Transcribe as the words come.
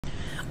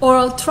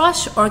Oral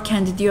thrush or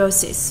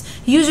candidiosis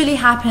usually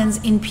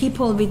happens in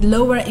people with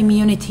lower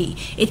immunity.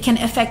 It can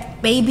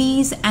affect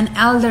babies and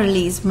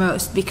elderlies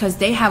most because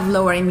they have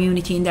lower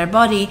immunity in their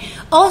body.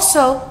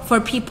 Also for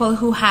people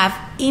who have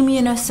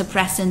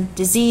immunosuppressant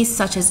disease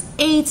such as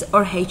AIDS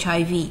or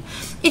HIV.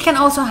 It can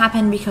also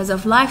happen because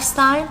of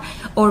lifestyle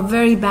or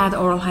very bad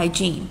oral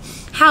hygiene.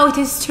 How it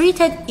is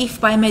treated: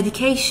 if by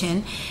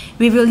medication,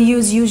 we will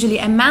use usually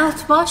a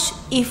mouthwash.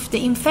 If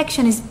the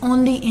infection is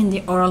only in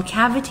the oral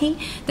cavity,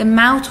 the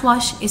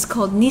mouthwash is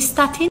called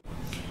nystatin.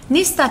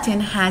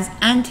 Nystatin has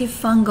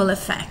antifungal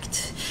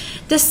effect.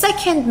 The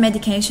second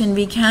medication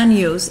we can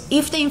use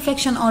if the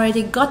infection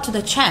already got to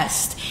the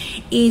chest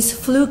is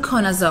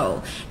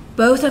fluconazole.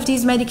 Both of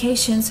these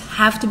medications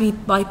have to be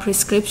by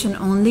prescription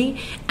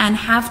only and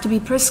have to be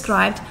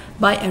prescribed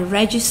by a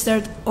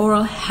registered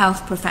oral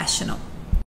health professional.